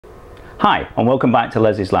Hi, and welcome back to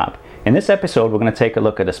Leslie's Lab. In this episode we're going to take a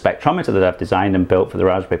look at a spectrometer that I've designed and built for the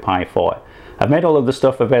Raspberry Pi 4. I've made all of the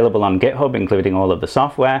stuff available on GitHub, including all of the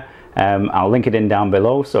software. I'll link it in down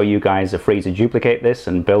below so you guys are free to duplicate this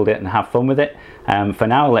and build it and have fun with it. For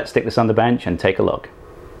now, let's stick this on the bench and take a look.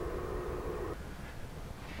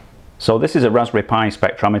 So this is a Raspberry Pi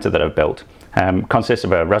spectrometer that I've built. Consists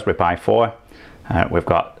of a Raspberry Pi 4. We've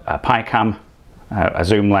got a Picam, a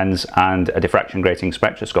zoom lens and a diffraction grating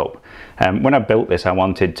spectroscope. When I built this, I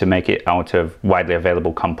wanted to make it out of widely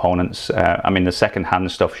available components. I mean, the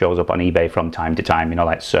second-hand stuff shows up on eBay from time to time, you know,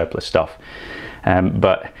 like surplus stuff.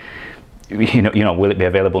 But you know, will it be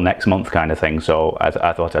available next month kind of thing? So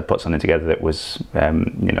I thought I'd put something together that was,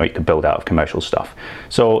 you know, you could build out of commercial stuff.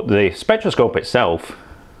 So the spectroscope itself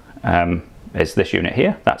is this unit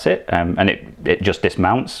here, that's it, and it just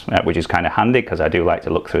dismounts, which is kind of handy because I do like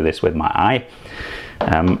to look through this with my eye.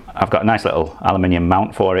 I've got a nice little aluminium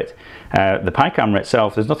mount for it. The Pi camera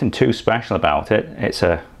itself, there's nothing too special about it. It's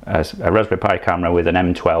a Raspberry Pi camera with an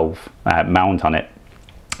M12 mount on it,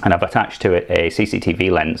 and I've attached to it a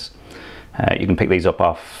CCTV lens. You can pick these up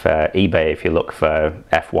off eBay if you look for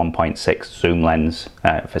f1.6 zoom lens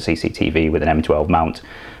for CCTV with an M12 mount.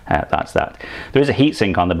 That's that. There is a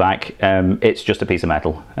heatsink on the back. It's just a piece of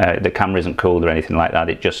metal. The camera isn't cooled or anything like that.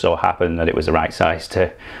 It just so happened that it was the right size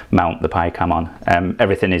to mount the Picam on.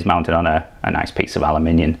 Everything is mounted on a nice piece of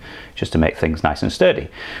aluminium just to make things nice and sturdy.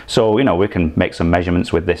 So, you know, we can make some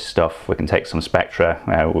measurements with this stuff. We can take some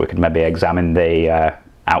spectra. We can maybe examine the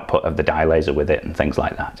output of the dye laser with it and things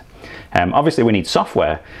like that. Obviously we need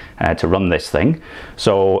software to run this thing,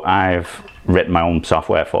 so I've written my own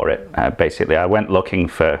software for it. Basically I went looking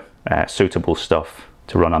for suitable stuff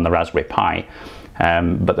to run on the Raspberry Pi,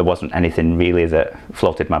 but there wasn't anything really that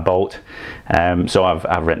floated my boat, so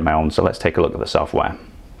I've written my own. So let's take a look at the software.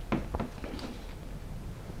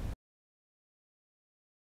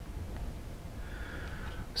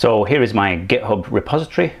 So here is my GitHub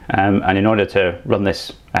repository, and in order to run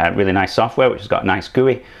this really nice software, which has got a nice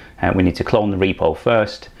GUI, we need to clone the repo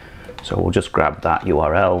first. So we'll just grab that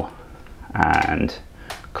URL and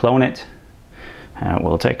clone it.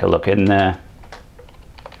 We'll take a look in there.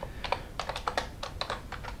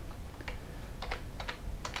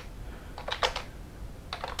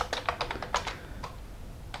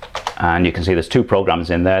 And you can see there's two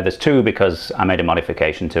programs in there. There's two because I made a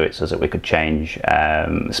modification to it so that we could change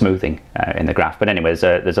smoothing in the graph. But anyway,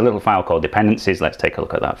 there's a little file called dependencies. Let's take a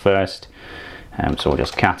look at that first. So we'll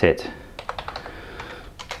just cat it.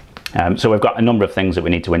 So we've got a number of things that we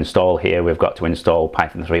need to install here. We've got to install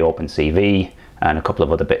Python 3 OpenCV and a couple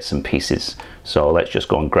of other bits and pieces. So let's just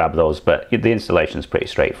go and grab those. But the installation is pretty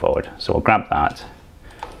straightforward. So we'll grab that.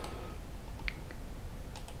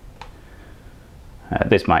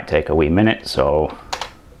 This might take a wee minute, so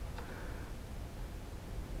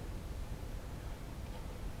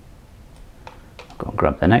I'll go and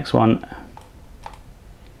grab the next one.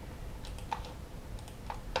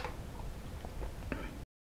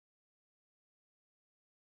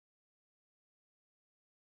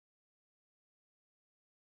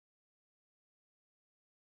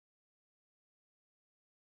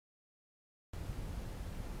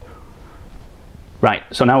 Right,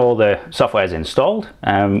 so now all the software is installed,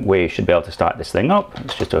 we should be able to start this thing up.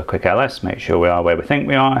 Let's just do a quick ls, make sure we are where we think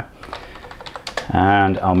we are,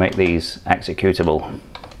 and I'll make these executable.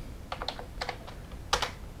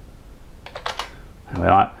 There we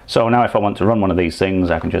are. So now if I want to run one of these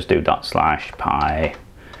things, I can just do /pi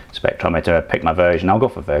spectrometer, pick my version. I'll go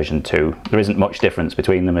for version 2. There isn't much difference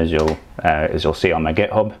between them, as you'll see on my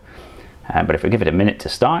GitHub, but if we give it a minute to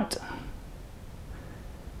start,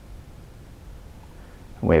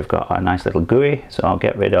 we've got a nice little GUI, so I'll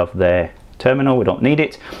get rid of the terminal, we don't need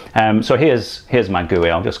it. So here's my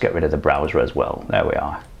GUI. I'll just get rid of the browser as well. There we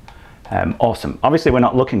are. Awesome. Obviously we're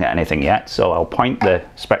not looking at anything yet, so I'll point the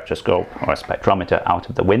spectroscope or a spectrometer out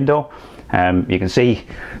of the window. You can see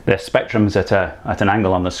the spectrum's at an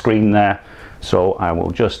angle on the screen there, so I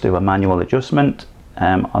will just do a manual adjustment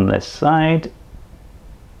on this side.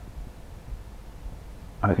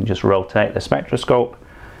 I can just rotate the spectroscope.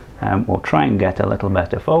 We'll try and get a little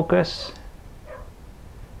better focus.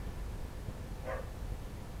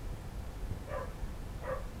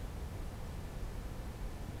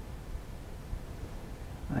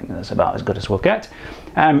 I think that's about as good as we'll get.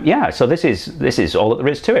 Yeah, so this is all that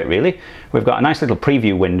there is to it, really. We've got a nice little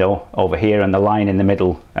preview window over here, and the line in the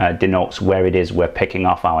middle denotes where it is we're picking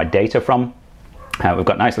off our data from. We've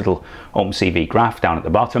got a nice little OpenCV graph down at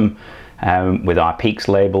the bottom. With our peaks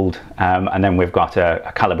labeled, and then we've got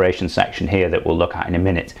a calibration section here that we'll look at in a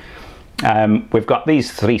minute. We've got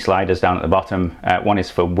these three sliders down at the bottom. One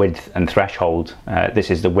is for width and threshold.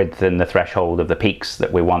 This is the width and the threshold of the peaks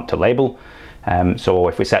that we want to label. So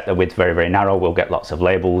if we set the width very, very narrow, we'll get lots of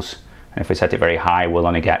labels. And if we set it very high, we'll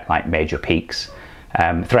only get like major peaks.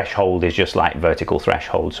 Threshold is just like vertical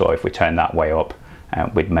threshold. So if we turn that way up,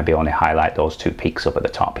 we'd maybe only highlight those two peaks up at the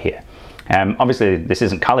top here. Obviously this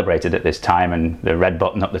isn't calibrated at this time, and the red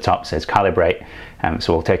button up the top says calibrate,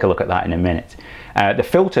 so we'll take a look at that in a minute. The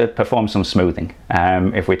filter performs some smoothing.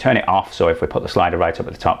 If we turn it off, so if we put the slider right up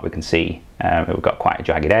at the top, we can see we've got quite a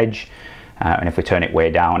jagged edge, and if we turn it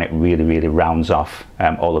way down, it really rounds off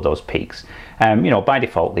all of those peaks. You know, by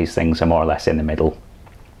default these things are more or less in the middle,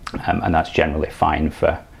 and that's generally fine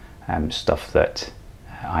for stuff that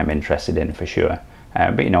I'm interested in for sure.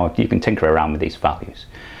 But you know, you can tinker around with these values.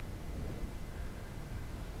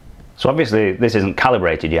 So obviously this isn't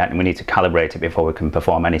calibrated yet, and we need to calibrate it before we can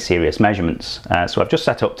perform any serious measurements. So I've just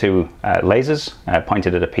set up two lasers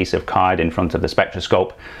pointed at a piece of card in front of the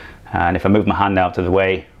spectroscope, and if I move my hand out of the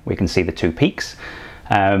way, we can see the two peaks.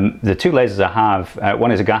 The two lasers I have,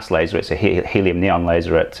 one is a gas laser. It's a helium-neon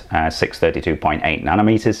laser at 632.8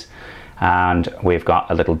 nanometers, and we've got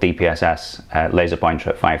a little DPSS laser pointer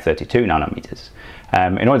at 532 nanometers.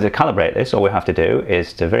 In order to calibrate this, all we have to do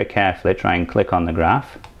is to very carefully try and click on the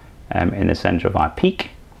graph in the center of our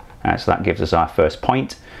peak. So that gives us our first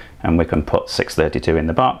point, and we can put 632 in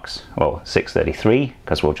the box, or 633,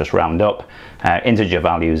 because we'll just round up. Integer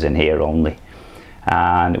values in here only.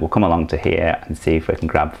 And we'll come along to here and see if we can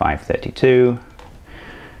grab 532,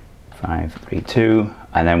 532,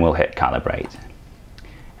 and then we'll hit calibrate.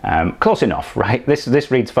 Close enough, right?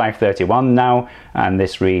 This reads 531 now, and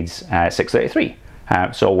this reads 633.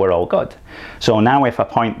 So we're all good. So now if I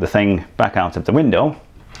point the thing back out of the window,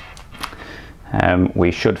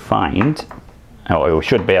 we should find, or we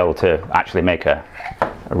should be able to actually make a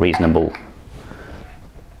reasonable,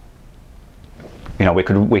 you know, we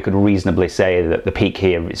could reasonably say that the peak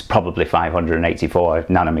here is probably 584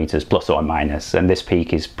 nanometers plus or minus, and this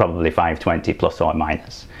peak is probably 520 plus or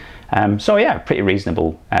minus. So yeah, pretty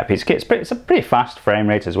reasonable piece of kit. It's a pretty fast frame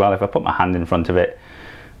rate as well. If I put my hand in front of it,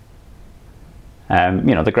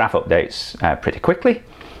 you know, the graph updates pretty quickly.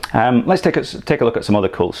 Let's take a look at some other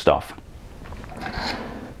cool stuff.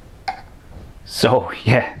 So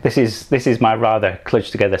yeah, this is my rather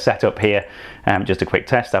kludged together setup here. Just a quick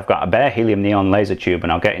test. I've got a bare helium-neon laser tube,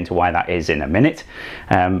 and I'll get into why that is in a minute.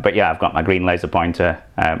 But yeah, I've got my green laser pointer,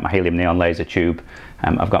 my helium-neon laser tube.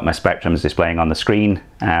 I've got my spectrums displaying on the screen.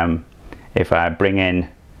 If I bring in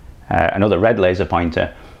another red laser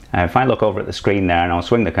pointer, if I look over at the screen there, and I'll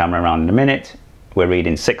swing the camera around in a minute, we're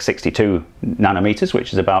reading 662 nanometers,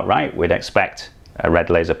 which is about right. We'd expect a red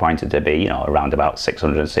laser pointer to be, you know, around about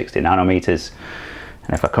 660 nanometers.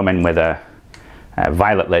 And if I come in with a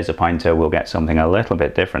violet laser pointer, we'll get something a little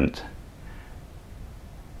bit different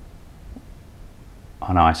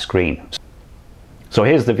on our screen. So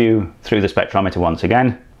here's the view through the spectrometer once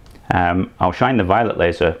again. I'll shine the violet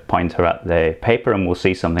laser pointer at the paper, and we'll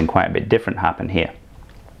see something quite a bit different happen here.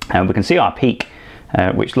 We can see our peak,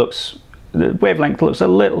 which looks, the wavelength looks a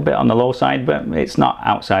little bit on the low side, but it's not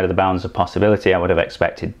outside of the bounds of possibility. I would have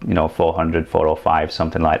expected, you know, 400, 405,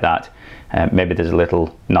 something like that. Maybe there's a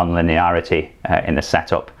little non-linearity in the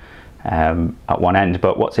setup at one end,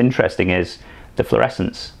 but what's interesting is the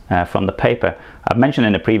fluorescence from the paper. I've mentioned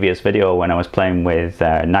in a previous video when I was playing with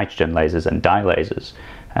nitrogen lasers and dye lasers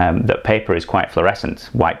that paper is quite fluorescent.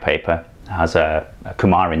 White paper has a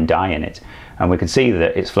coumarin dye in it, and we can see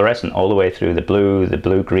that it's fluorescent all the way through the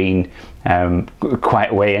blue-green,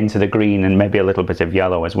 quite a way into the green, and maybe a little bit of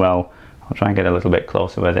yellow as well. I'll try and get a little bit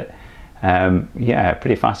closer with it. Yeah,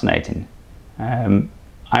 pretty fascinating.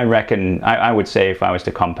 I reckon, I would say if I was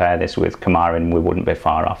to compare this with coumarin, we wouldn't be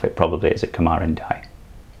far off. It probably is a coumarin dye.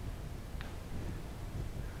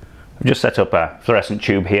 I've just set up a fluorescent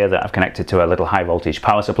tube here that I've connected to a little high voltage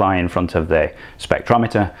power supply in front of the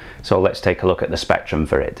spectrometer. So let's take a look at the spectrum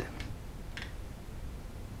for it.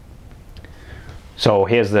 So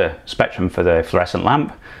here's the spectrum for the fluorescent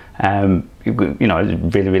lamp. You know,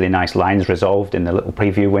 really nice lines resolved in the little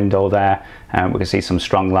preview window there. We can see some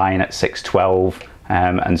strong line at 612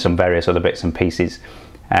 and some various other bits and pieces.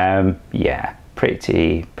 Yeah,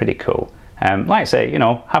 pretty cool. Like I say, you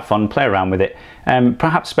know, have fun, play around with it.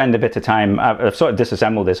 Perhaps spend a bit of time. I've sort of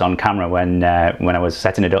disassembled this on camera when I was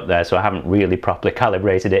setting it up there, so I haven't really properly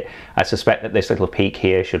calibrated it. I suspect that this little peak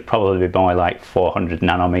here should probably be more like 400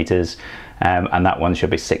 nanometers, and that one should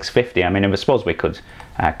be 650. I mean, I suppose we could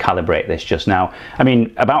calibrate this just now. I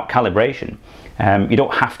mean, about calibration, you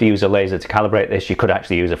don't have to use a laser to calibrate this. You could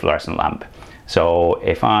actually use a fluorescent lamp. So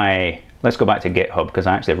if I let's go back to GitHub, because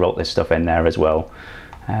I actually wrote this stuff in there as well.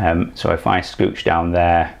 So if I scooch down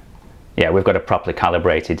there, yeah, we've got a properly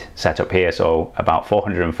calibrated setup here, so about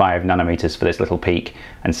 405 nanometers for this little peak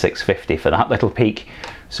and 650 for that little peak.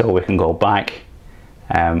 So we can go back,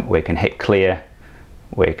 we can hit clear,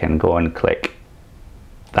 we can go and click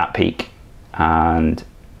that peak and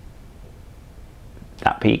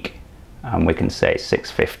that peak, and we can say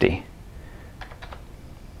 650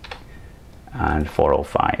 and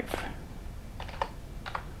 405.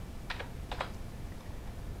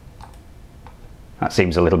 That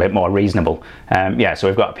seems a little bit more reasonable. Yeah, so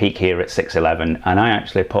we've got a peak here at 611, and I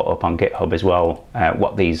actually put up on GitHub as well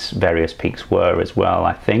what these various peaks were as well,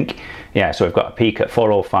 I think. Yeah, so we've got a peak at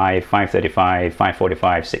 405, 535,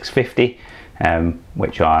 545, 650,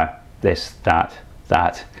 which are this, that,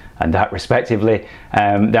 and that respectively.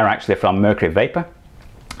 They're actually from mercury vapor,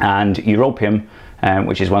 and europium,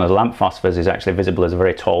 which is one of the lamp phosphors, is actually visible as a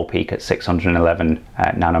very tall peak at 611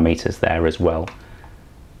 nanometers there as well.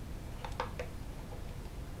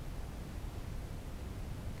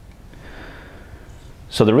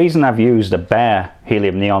 So the reason I've used a bare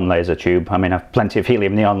helium-neon laser tube, I mean I've plenty of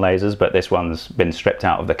helium-neon lasers, but this one's been stripped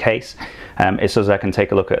out of the case, is so that I can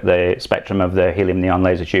take a look at the spectrum of the helium-neon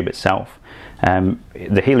laser tube itself.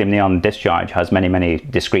 The helium-neon discharge has many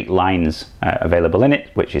discrete lines available in it,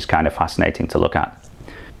 which is kind of fascinating to look at.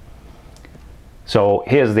 So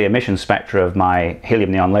here's the emission spectra of my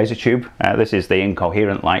helium-neon laser tube. This is the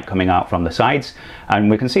incoherent light coming out from the sides, and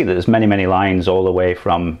we can see that there's many lines all the way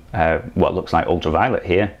from what looks like ultraviolet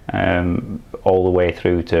here, all the way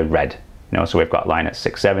through to red. You know, so we've got a line at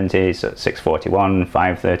 670, so 641,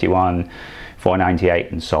 531,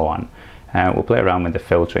 498, and so on. We'll play around with the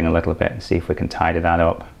filtering a little bit and see if we can tidy that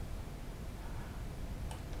up.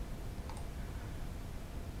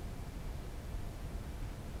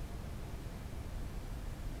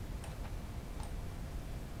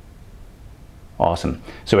 Awesome.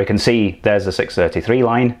 So we can see there's a 633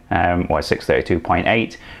 line, or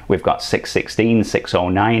 632.8. We've got 616,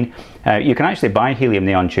 609. You can actually buy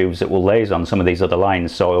helium-neon tubes that will laser on some of these other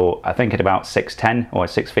lines. So I think at about 610 or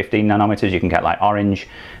 615 nanometers, you can get like orange,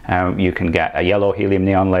 you can get a yellow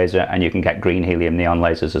helium-neon laser, and you can get green helium-neon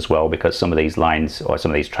lasers as well, because some of these lines or some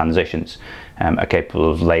of these transitions are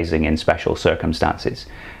capable of lasering in special circumstances.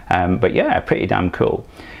 But yeah, pretty damn cool.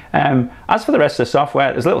 As for the rest of the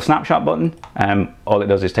software, there's a little snapshot button. All it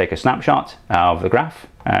does is take a snapshot of the graph,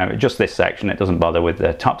 just this section. It doesn't bother with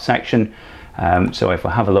the top section. So if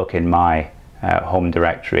I have a look in my home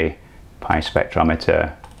directory, Pi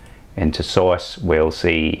Spectrometer, into source, we'll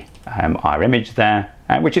see our image there,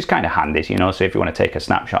 which is kind of handy, you know. So if you want to take a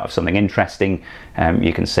snapshot of something interesting,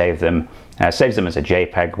 you can save them. Saves them as a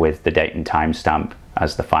JPEG with the date and time stamp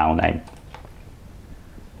as the file name.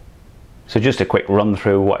 So just a quick run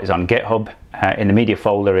through what is on GitHub. In the media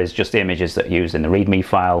folder is just the images that are used in the README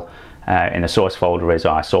file. In the source folder is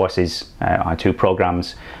our sources, our two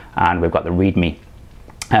programs, and we've got the README.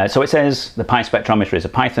 So it says the Pi Spectrometer is a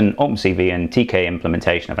Python, OpenCV and TK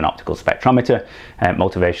implementation of an optical spectrometer.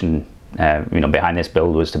 Motivation behind this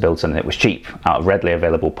build was to build something that was cheap, out of readily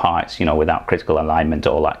available parts, you know, without critical alignment,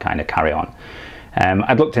 all that kind of carry on.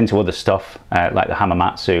 I'd looked into other stuff like the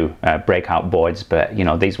Hamamatsu breakout boards, but you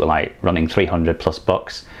know, these were like running 300 plus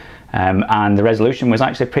bucks, and the resolution was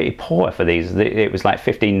actually pretty poor for these. It was like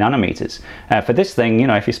 15 nanometers. For this thing, you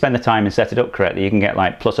know, if you spend the time and set it up correctly, you can get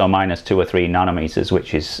like plus or minus 2 or 3 nanometers,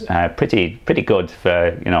 which is pretty good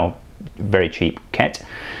for, you know, very cheap kit.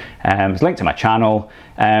 It's linked to my channel.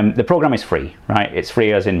 The program is free, right? It's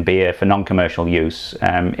free as in beer for non-commercial use.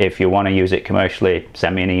 If you want to use it commercially,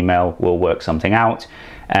 send me an email, we'll work something out.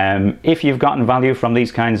 If you've gotten value from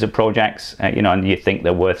these kinds of projects, you know, and you think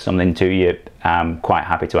they're worth something to you, I'm quite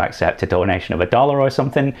happy to accept a donation of $1 or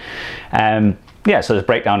something. Yeah, so there's a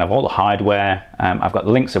breakdown of all the hardware. I've got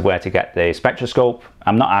the links of where to get the spectroscope.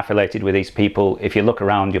 I'm not affiliated with these people. If you look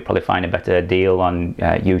around, you'll probably find a better deal on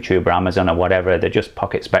YouTube or Amazon or whatever. They're just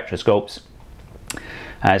pocket spectroscopes.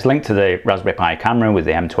 It's linked to the Raspberry Pi camera with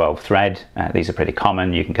the M12 thread. These are pretty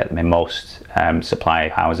common. You can get them in most supply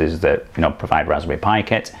houses that, you know, provide Raspberry Pi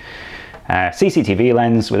kit. CCTV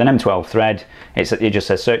lens with an M12 thread. It just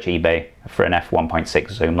says search eBay for an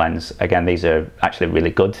f1.6 zoom lens. Again, these are actually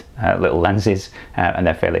really good little lenses, and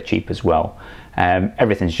they're fairly cheap as well.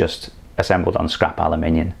 Everything's just assembled on scrap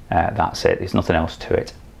aluminium. That's it. There's nothing else to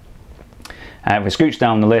it. If we scooch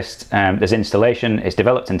down the list, there's installation. It's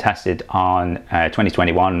developed and tested on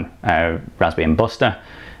 2021 Raspberry and Buster.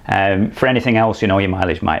 For anything else, you know, your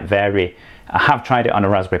mileage might vary. I have tried it on a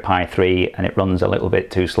Raspberry Pi 3 and it runs a little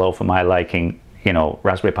bit too slow for my liking. You know,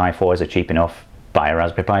 Raspberry Pi 4s are cheap enough. Buy a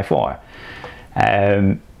Raspberry Pi 4.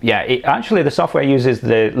 yeah, actually the software uses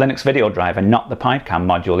the Linux video driver, not the Picam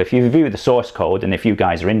module. If you view the source code, and if you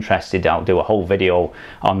guys are interested, I'll do a whole video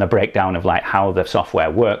on the breakdown of like how the software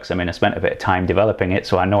works. I mean, I spent a bit of time developing it,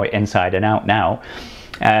 so I know it inside and out now.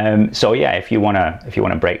 So yeah, if you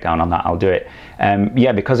wanna break down on that, I'll do it.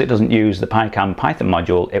 Yeah, because it doesn't use the Picam Python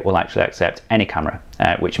module, it will actually accept any camera,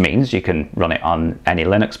 which means you can run it on any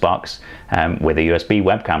Linux box with a USB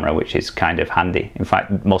web camera, which is kind of handy. In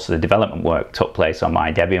fact, most of the development work took place on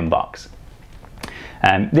my Debian box.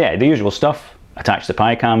 Yeah, the usual stuff: attach the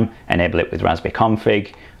Picam, enable it with Raspberry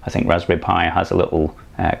config. I think Raspberry Pi has a little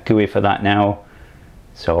GUI for that now,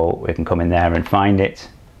 so we can come in there and find it.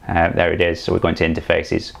 There it is. So we're going to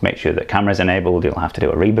interfaces, make sure that camera is enabled. You'll have to do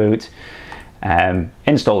a reboot.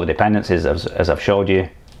 Install the dependencies as I've showed you.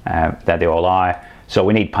 There they all are. So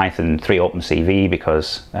we need Python 3 OpenCV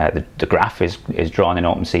because the graph is drawn in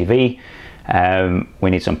OpenCV. We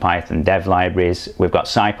need some Python dev libraries. We've got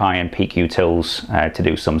SciPy and PQTils to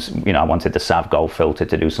do some, I wanted the SavGol filter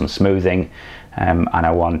to do some smoothing, and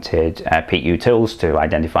I wanted PQTils to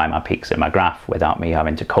identify my peaks in my graph without me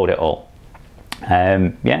having to code it all.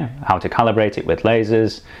 Yeah, how to calibrate it with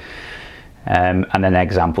lasers, and then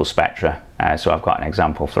example spectra. So I've got an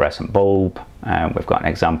example fluorescent bulb, we've got an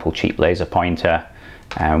example cheap laser pointer,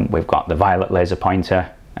 we've got the violet laser pointer,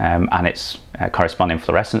 and its corresponding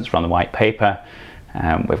fluorescence from the white paper.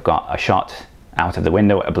 We've got a shot out of the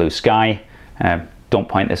window at a blue sky. Don't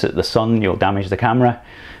point this at the sun, you'll damage the camera.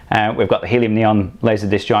 We've got the Helium-Neon laser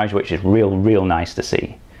discharge, which is real nice to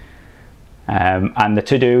see. And the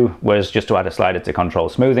to-do was just to add a slider to control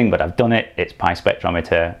smoothing, but I've done it. It's Pi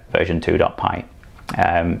Spectrometer version 2.py.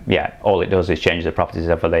 Yeah, all it does is change the properties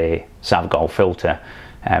of the SavGol filter.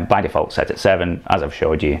 By default set at 7, as I've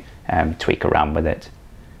showed you, tweak around with it.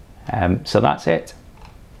 So that's it.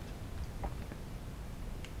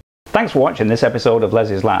 Thanks for watching this episode of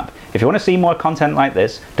Leslie's Lab. If you want to see more content like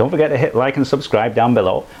this, don't forget to hit like and subscribe down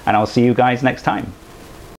below, and I'll see you guys next time.